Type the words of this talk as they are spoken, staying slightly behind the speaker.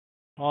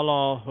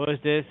Hello, who is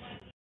this?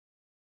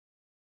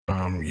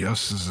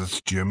 Yes, is this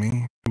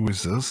Jimmy? Who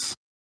is this?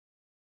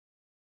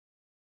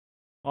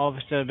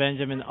 Officer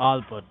Benjamin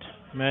Albert.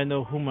 May I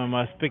know whom am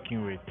I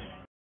speaking with?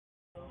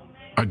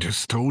 I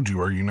just told you,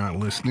 are you not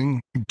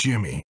listening?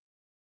 Jimmy.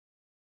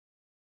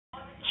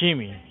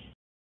 Jimmy.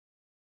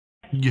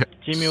 Yes.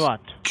 Jimmy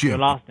what? Jimmy. Your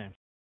last name.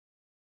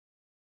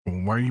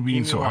 Why are you being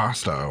Jimmy so what?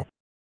 hostile?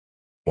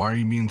 Why are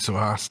you being so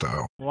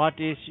hostile? What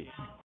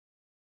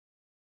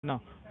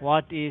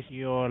is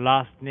your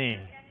last name?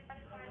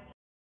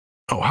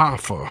 Oh,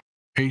 Hoffa.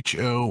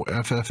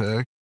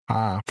 Hoffa.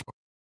 Hoffa.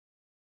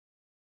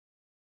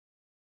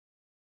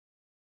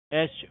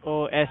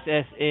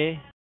 Hossa?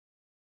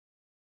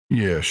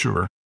 Yeah,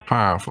 sure.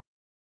 Hoffa.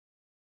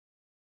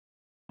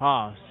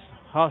 House.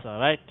 Hossa,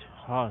 right?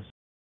 House.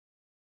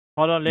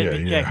 Hold on, let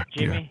me check,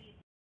 Jimmy.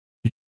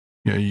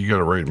 Yeah, you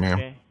got it right, ma'am.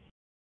 Okay.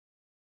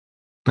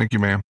 Thank you,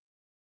 ma'am.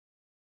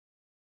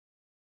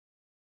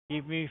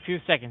 Give me a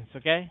few seconds,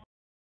 okay?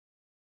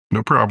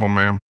 No problem,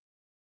 ma'am.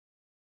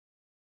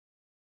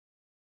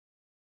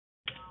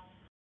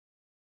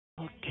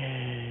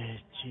 Okay,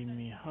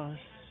 Jimmy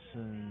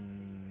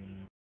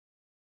Hudson.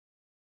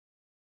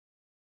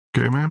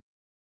 Okay, ma'am.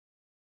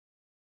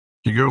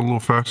 You go a little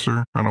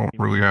faster? I don't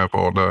really have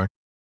all day.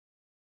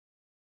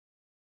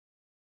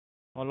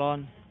 Hold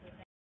on.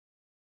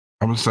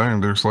 I was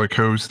saying there's like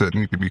hoes that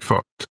need to be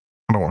fucked.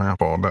 I don't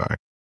have all day.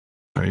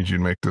 I need you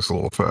to make this a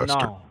little faster.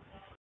 No.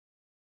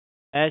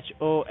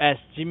 H-O-S,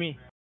 Jimmy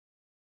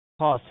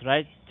Hoss,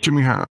 right?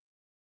 Jimmy Hoffa.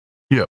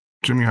 Yep,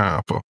 Jimmy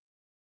Hoffa.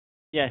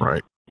 Yes.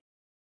 Right.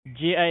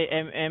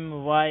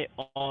 Jimmy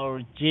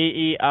or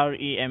Jeremy?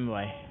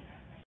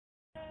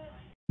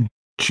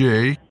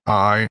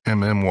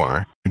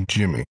 Jimmy.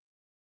 Jimmy.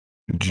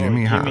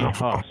 Jimmy Hoffa.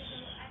 Hoss.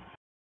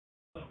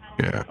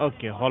 Yeah.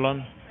 Okay, hold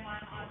on.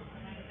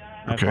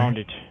 Okay. I found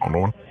it. Hold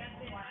on.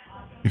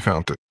 You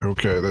found it.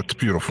 Okay, that's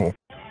beautiful.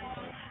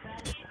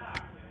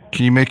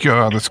 Can you make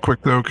this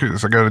quick though?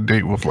 Cause I got a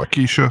date with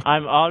Lakeisha.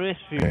 I'm always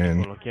beautiful,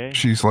 and okay?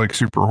 She's like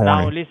super horny.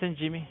 Now listen,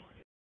 Jimmy.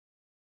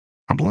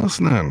 I'm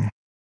listening.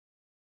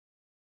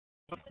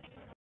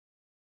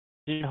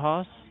 Jimmy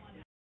Hoss?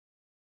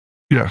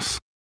 Yes.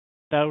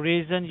 The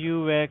reason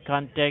you were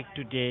contacted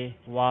today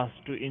was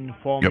to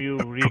inform Yep. you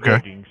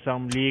regarding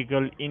some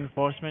legal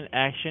enforcement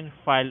action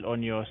filed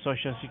on your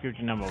social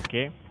security number,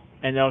 okay?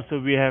 And also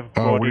we have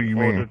got What do an you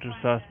order mean? to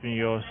suspend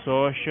your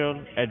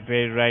social at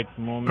very right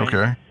moment.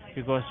 Okay.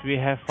 Because we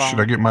have found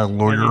Should I get my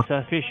lawyer? many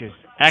suspicious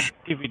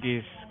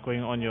activities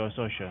going on your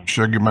social.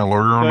 Should I get my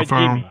lawyer on the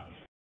phone? Jimmy,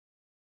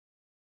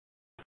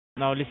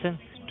 now listen.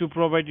 To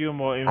provide you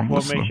more I'm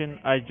listening. information,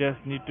 I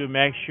just need to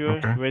make sure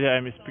whether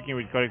I'm speaking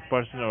with correct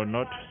person or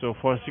not. So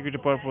for security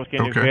purpose,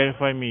 can you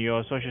verify me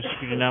your social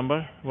security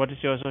number? What is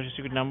your social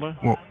security number?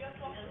 Well,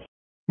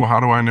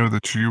 how do I know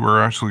that you are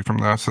actually from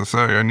the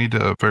SSA? I need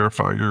to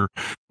verify your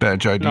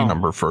badge ID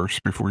number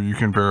first before you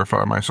can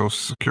verify my social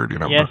security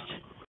number. Yes.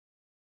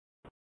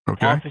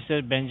 Okay.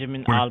 Officer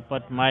Benjamin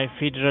Albert, my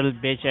federal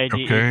badge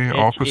ID is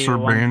Officer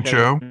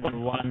Banjo.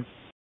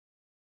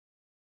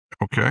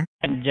 Okay.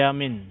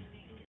 Benjamin.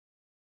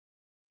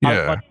 Yeah,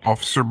 Albert.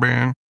 Officer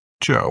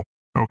Banjo.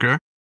 Okay.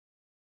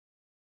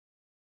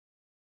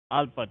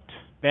 Albert.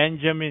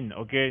 Benjamin,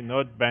 okay,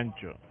 not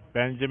Banjo.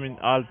 Benjamin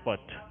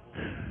Albert.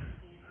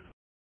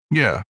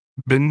 Yeah,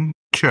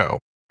 Banjo.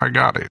 I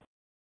got it.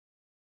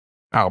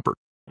 Albert.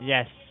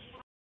 Yes.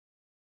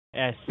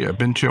 Yes. Yeah,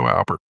 Banjo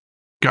Albert.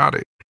 Got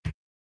it.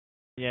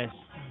 Yes.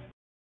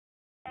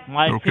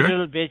 My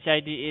federal badge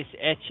ID is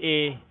H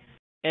is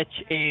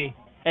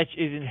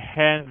in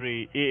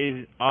Henry, E is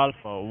in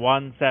Alpha,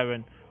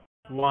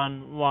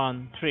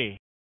 17113.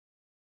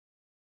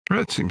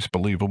 That seems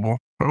believable.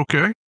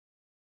 Okay.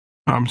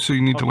 So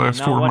you need the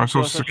last four of my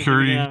social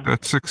security.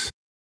 That's six.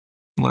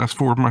 Last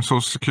four of my social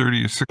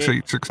security is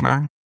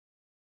 6869.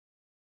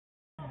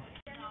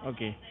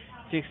 Okay,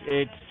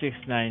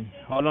 6869.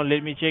 Hold on,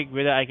 let me check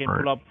whether I can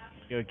pull up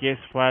your case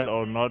file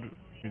or not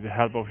with the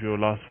help of your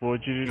last four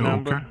digit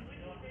number. Okay.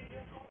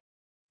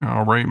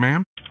 All right,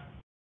 ma'am.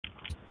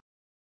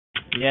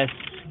 Yes,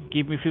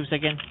 give me a few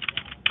seconds.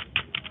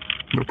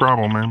 No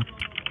problem, ma'am.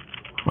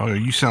 Oh,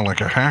 you sound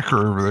like a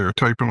hacker over there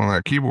typing on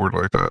that keyboard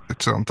like that.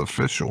 It sounds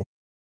official.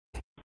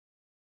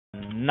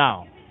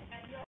 Now,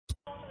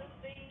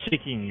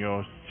 checking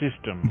your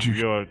system,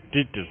 your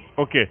details.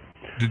 Okay.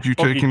 Did you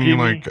take any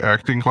like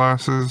acting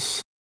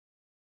classes,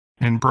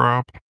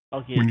 improv,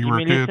 when you were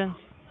a kid? Listen.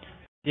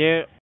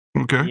 There.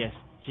 Okay. Yes,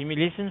 Jimmy,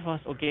 listen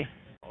first. Okay.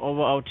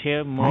 Over out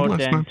here, more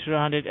than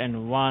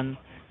 301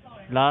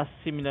 last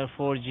similar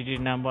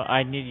 4-digit number.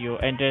 I need your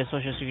entire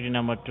social security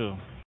number too.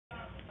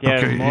 There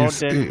are more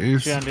than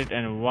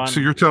 301. So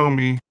you're telling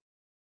me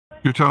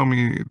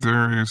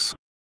there is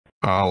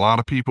a lot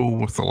of people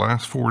with the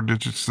last 4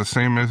 digits the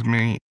same as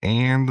me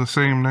and the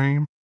same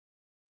name?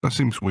 That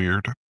seems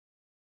weird.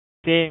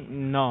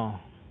 No.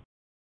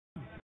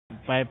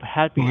 By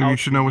helping you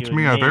should know it's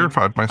me. I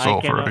verified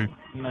myself already.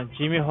 No,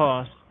 Jimmy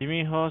Hoss,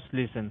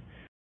 listen.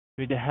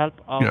 With the help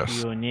of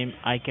your name,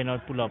 I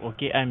cannot pull up.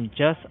 Okay, I'm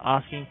just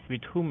asking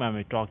with whom am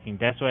I talking.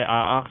 That's why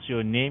I asked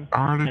your name.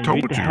 I already told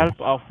you. With the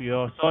help of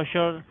your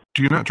social.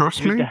 Do you not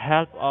trust me? With the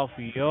help of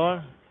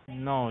your.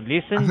 No,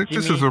 listen, I think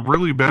Jimmy. this is a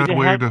really bad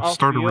way to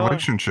start a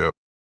relationship.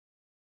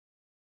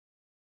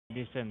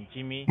 Listen,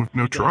 Jimmy. With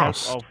no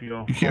trust.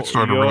 You can't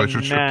start a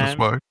relationship this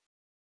way.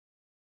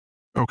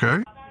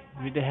 Okay.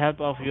 With the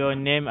help of your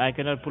name, I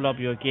cannot pull up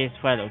your case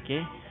file.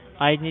 Okay.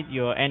 I need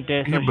your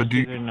entire social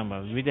security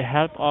number. With the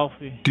help of...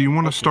 Do you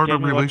want to start a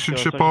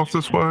relationship off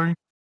this way?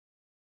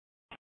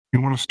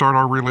 You want to start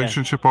our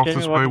relationship off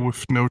this way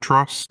with no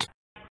trust?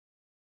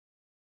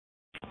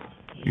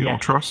 You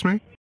don't trust me?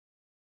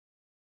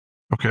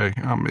 Okay,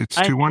 it's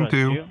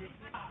 212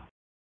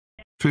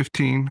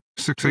 15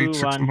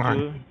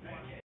 6869.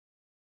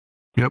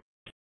 Yep.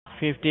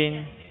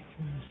 15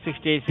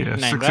 6869,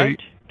 yeah, right?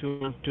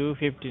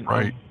 215.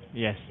 Right.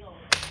 Yes.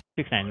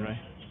 69, right?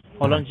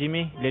 Hold on,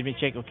 Jimmy. Let me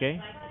check,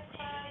 okay?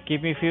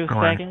 Give me a few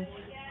seconds.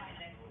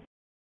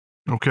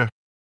 Okay.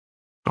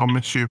 I'll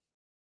miss you.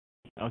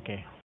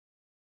 Okay.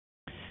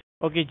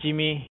 Okay,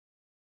 Jimmy.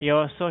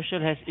 Your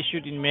social has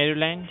issued in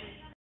Maryland?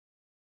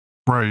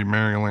 Right,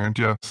 Maryland,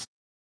 yes.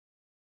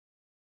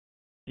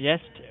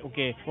 Yes?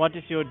 Okay. What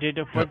is your date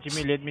of birth,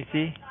 Jimmy? Let me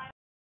see.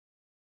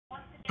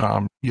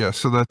 Yeah,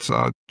 so that's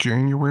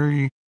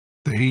January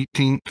the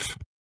 18th,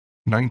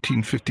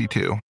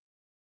 1952.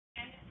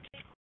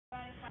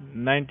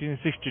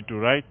 1962,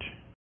 right?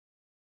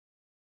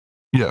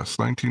 Yes,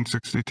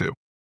 1962.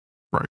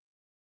 Right.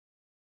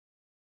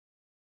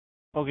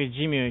 Okay,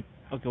 Jimmy.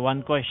 Okay,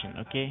 one question,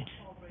 okay?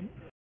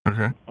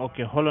 Okay.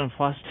 Okay, hold on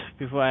first.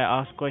 Before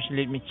I ask question,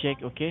 let me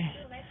check, okay?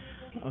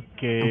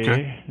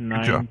 Okay.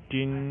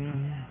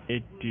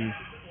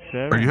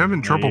 1987. Are you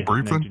having trouble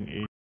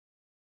breathing?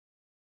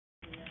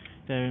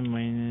 7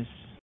 minus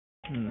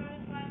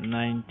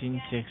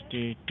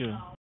 1962.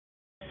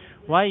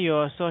 Why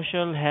your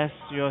social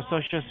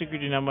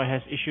security number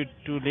has issued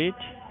too late?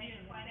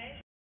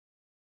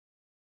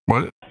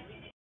 What?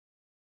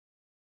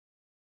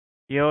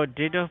 Your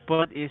date of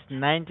birth is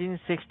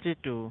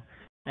 1962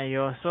 and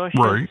your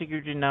social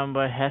security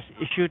number has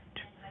issued.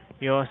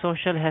 Your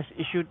social has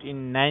issued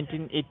in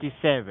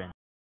 1987.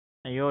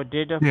 And your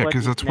date of birth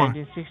is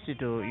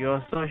 1962.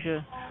 Your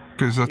social.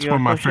 Because that's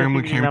when my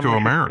family came to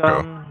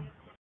America.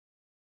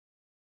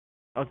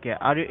 Okay,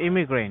 are you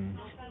immigrants?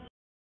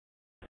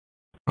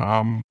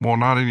 Well,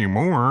 not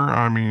anymore.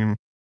 I mean,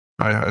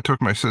 I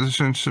took my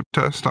citizenship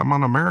test. I'm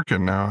an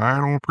American now. I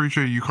don't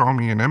appreciate you calling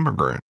me an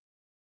immigrant.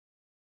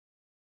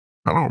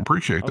 I don't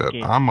appreciate that.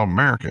 I'm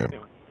American.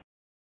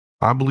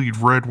 I bleed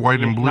red,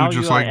 white, and blue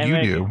just like you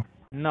do.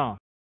 No.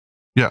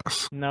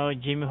 Yes. No,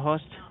 Jimmy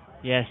Host.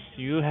 Yes,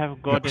 you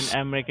have got an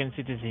American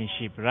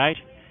citizenship, right?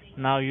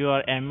 Now you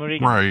are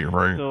American.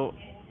 Right. So,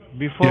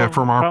 before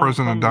from our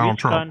President Donald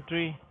Trump.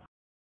 Country,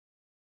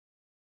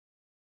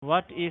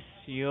 what is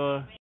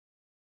your...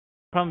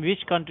 From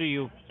which country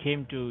you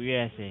came to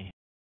USA?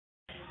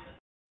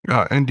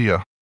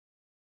 India.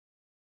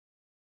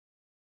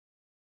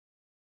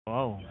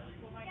 Wow.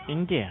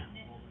 India?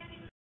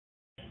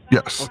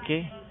 Yes.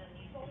 Okay.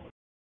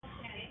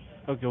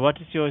 Okay,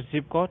 what is your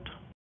zip code?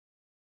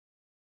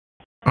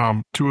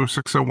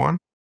 20601.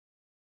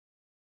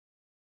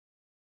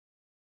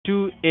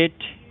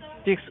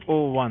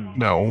 28601.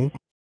 No,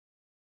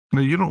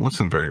 you don't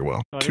listen very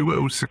well.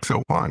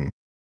 20601.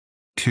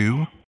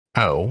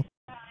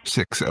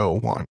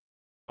 20601.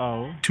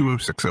 Oh.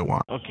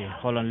 20601. Okay,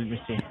 hold on, let me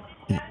see.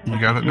 You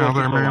got it now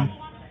there, ma'am?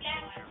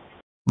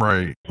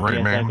 Right,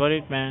 yes, ma'am. I got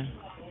it, man.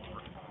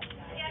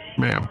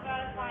 Ma'am.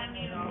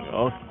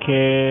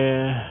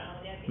 Okay.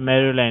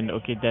 Maryland.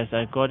 Okay,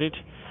 I got it.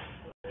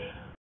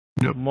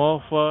 Yep.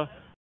 More for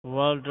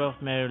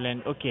Waldorf,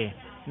 Maryland. Okay.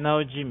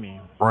 Now, Jimmy.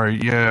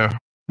 Right, yeah.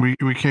 We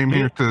came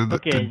here to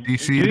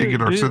D.C. to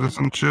get our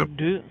citizenship,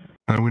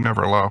 and we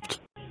never left.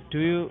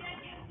 Do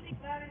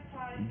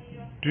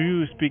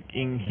you speak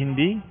in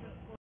Hindi?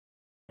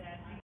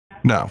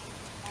 No.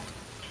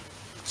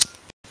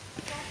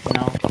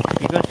 No,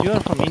 because you are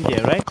from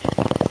India, right?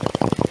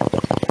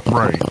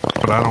 Right,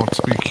 but I don't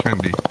speak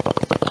Hindi.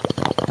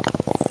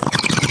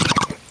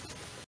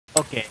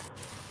 Okay.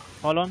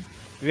 Hold on.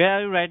 Where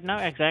are you right now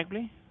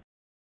exactly?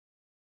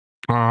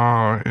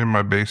 In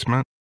my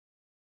basement.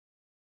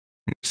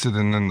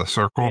 Sitting in the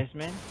circle.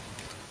 Basement?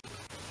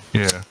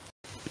 Yeah.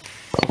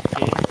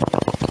 Okay.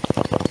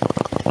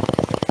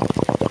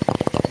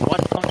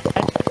 What sound is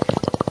that?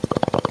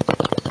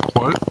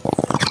 What?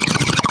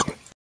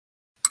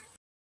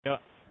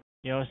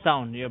 Your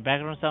sound, your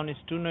background sound is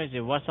too noisy.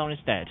 What sound is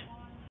that?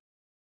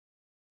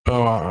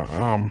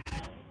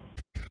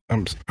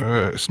 I'm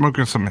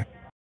smoking some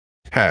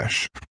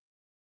hash.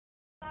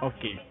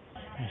 Okay.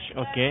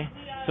 Okay.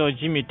 So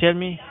Jimmy, tell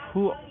me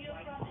who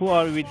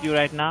are with you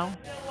right now?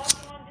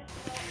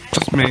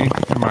 Just me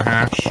and my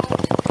hash.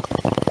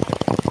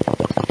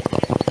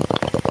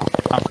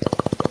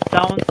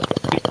 Sound.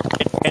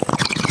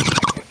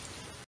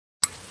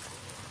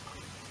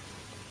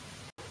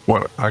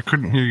 What? I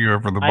couldn't hear you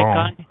over the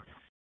ball.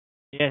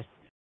 Yes.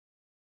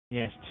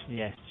 Yes,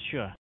 yes,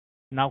 sure.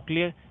 Now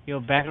clear. Your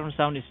background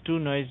sound is too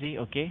noisy.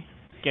 Okay.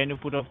 Can you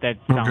put off that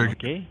sound? Okay.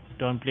 Okay.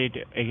 Don't play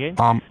it again.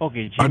 Um,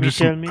 Okay, Jimmy,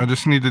 tell me. I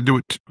just need to do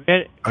it.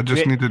 I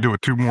just need to do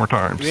it 2 more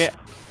times. Where?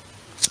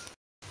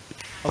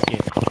 Okay.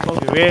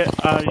 Okay. Where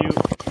are you?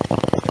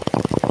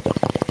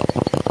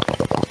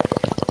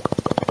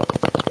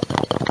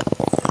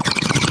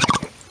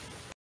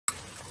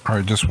 All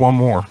right, just 1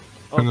 more,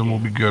 and then Okay, we'll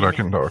be good. I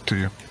can talk to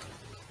you.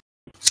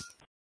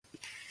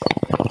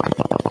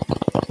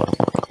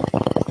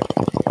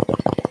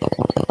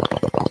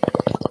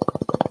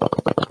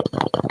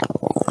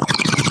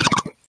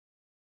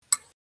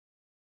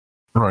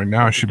 All right,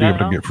 now I should be able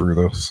to get through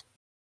this.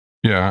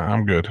 Yeah,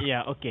 I'm good.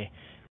 Yeah. Okay.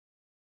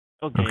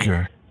 Okay.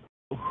 Okay.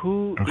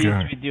 Who is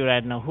with you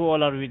right now? Who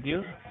all are with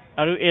you?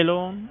 Are you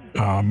alone?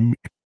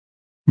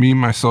 Me,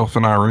 myself,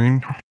 and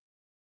Irene.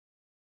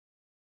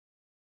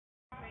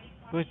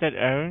 Who's that,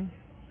 Aaron?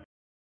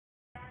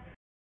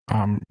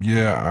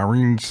 Yeah,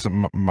 Irene's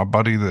my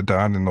buddy that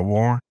died in the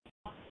war.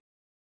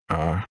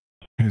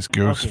 His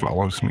ghost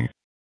follows me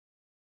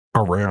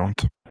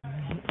around.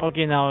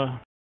 Okay,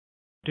 now,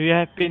 do you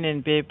have pen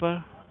and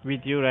paper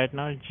with you right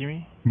now,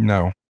 Jimmy?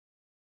 No,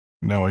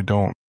 I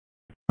don't.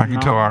 I can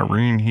tell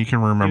Irene, he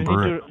can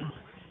remember it.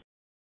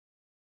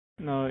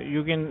 No,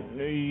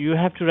 you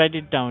have to write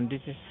it down.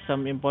 This is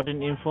some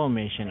important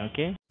information,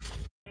 okay?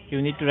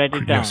 You need to write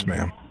it down. Yes,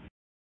 ma'am.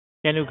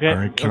 Can you grab?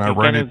 Right, can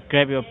you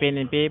grab your pen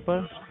and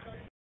paper?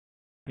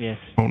 Yes.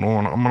 Hold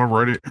on, I'm gonna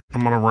write it.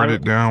 I'm gonna write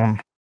it down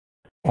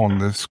on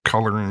this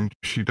coloring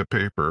sheet of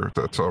paper. If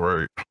that's all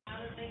right.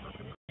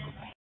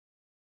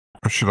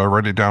 Or should I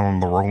write it down on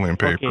the rolling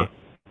paper? Okay.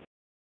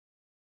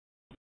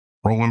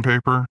 Rolling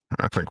paper?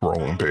 I think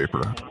rolling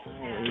paper.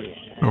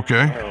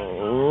 Okay.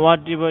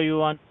 Whatever you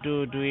want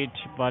to do it,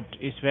 but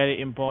it's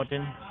very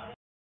important.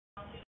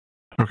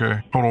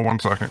 Okay, hold on 1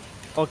 second.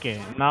 Okay,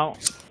 now.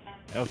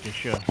 Okay,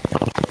 sure.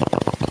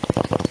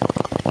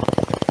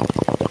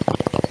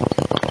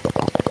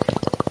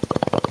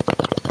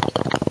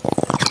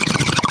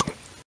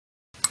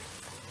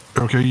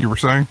 Okay, you were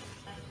saying?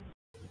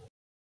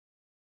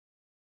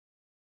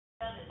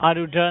 Are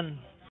you done?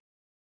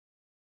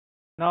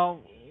 Now,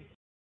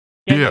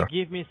 can Yeah. you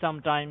give me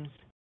some time?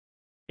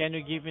 Can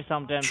you give me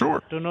some time?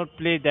 Sure. Do not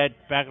play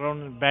that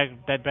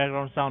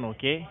background sound,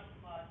 okay?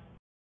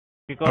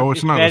 Because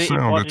it's not a very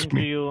sound. important It's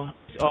me. to you.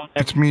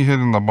 It's me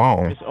hitting the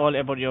ball. It's all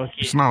about your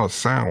kid. It's not a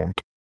sound.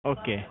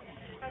 Okay.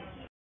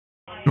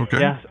 Okay.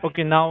 Yes.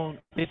 Okay. Now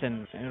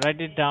listen.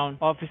 Write it down.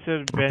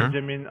 Officer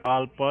Benjamin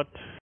Albert.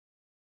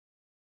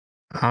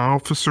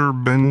 Officer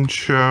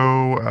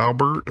Bencho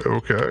Albert.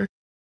 Okay.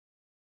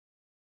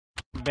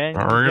 Benjamin.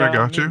 All right, I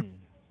got you.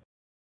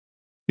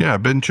 Yeah,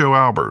 Bencho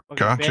Albert. Okay,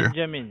 got you.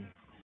 Benjamin.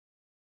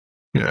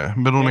 Yeah,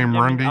 middle name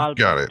Rundy. Albert.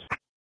 Got it.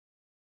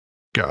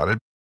 Got it.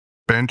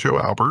 Bencho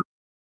Albert.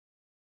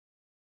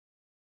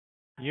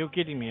 You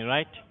kidding me,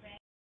 right?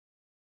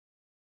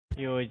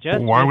 You just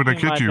why would I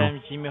kid you?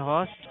 Time, Jimmy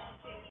Host.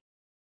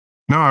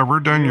 No, I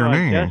wrote down your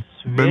name.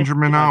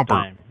 Benjamin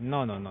Albert.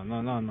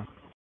 No.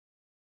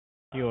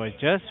 You are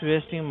just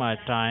wasting my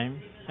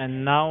time.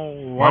 And now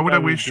what why would I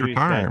waste your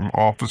time,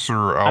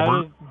 Officer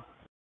Albert?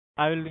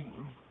 I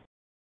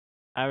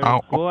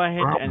will go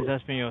ahead and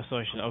suspend your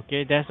social,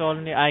 okay? That's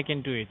only I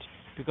can do it.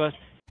 Because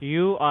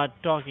you are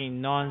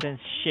talking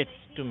nonsense shit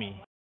to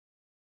me.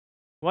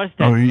 What's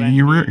that?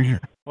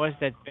 What's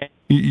that?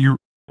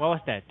 What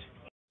was that?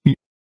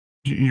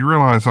 You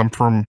realize I'm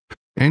from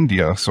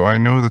India, so I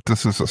know that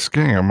this is a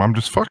scam. I'm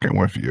just fucking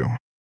with you.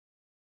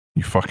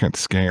 You fucking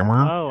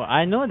scammer. Oh,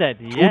 I know that.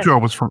 I told you I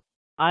was from.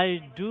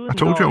 I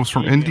told you I was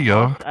from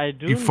India. I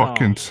do you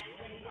fucking.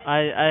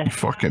 know. You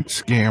fucking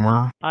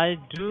scammer. I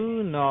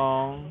do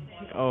know.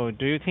 Oh,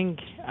 do you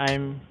think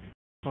I'm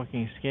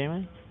fucking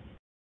scamming?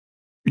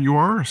 You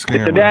are a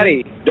scammer. Mr.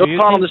 Daddy, don't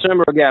call on this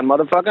number again,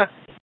 motherfucker.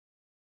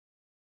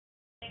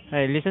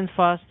 Hey, listen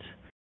fast.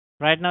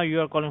 Right now you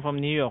are calling from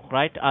New York,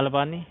 right,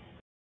 Albany?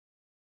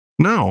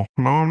 No,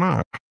 I'm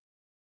not.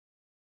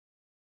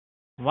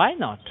 Why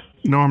not?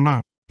 No, I'm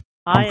not.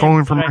 I'm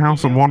calling from my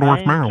house in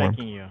Waldorf, Maryland.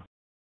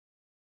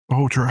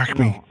 Oh, track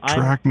me.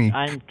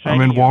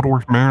 I'm in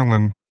Waldorf,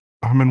 Maryland.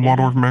 I'm in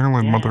Waldorf,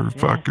 Maryland,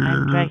 motherfucker.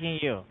 I'm tracking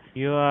you.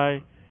 You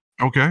are...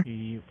 Okay.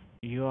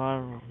 You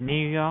are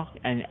New York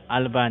and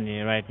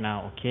Albany right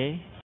now,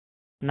 okay?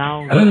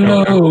 Now...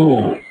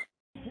 Hello!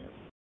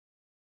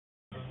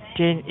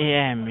 10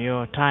 a.m.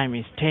 Your time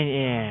is 10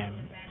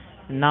 a.m.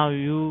 Now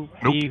you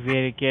be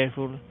very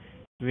careful.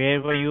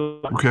 Wherever you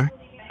are, okay.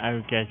 I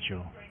will get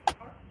you.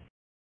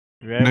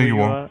 Wherever you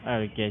won't. I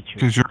will get you.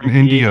 Because you're in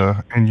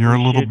India and you're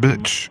a little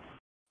bitch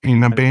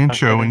in a band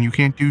show and you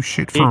can't do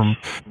shit from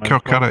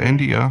Calcutta,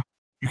 India.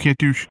 You can't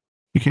do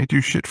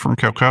shit from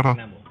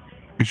Calcutta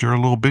because you're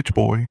a little bitch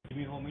boy.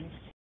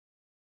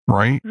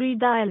 Right?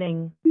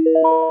 Redialing.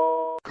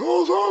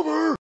 Call's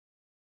over.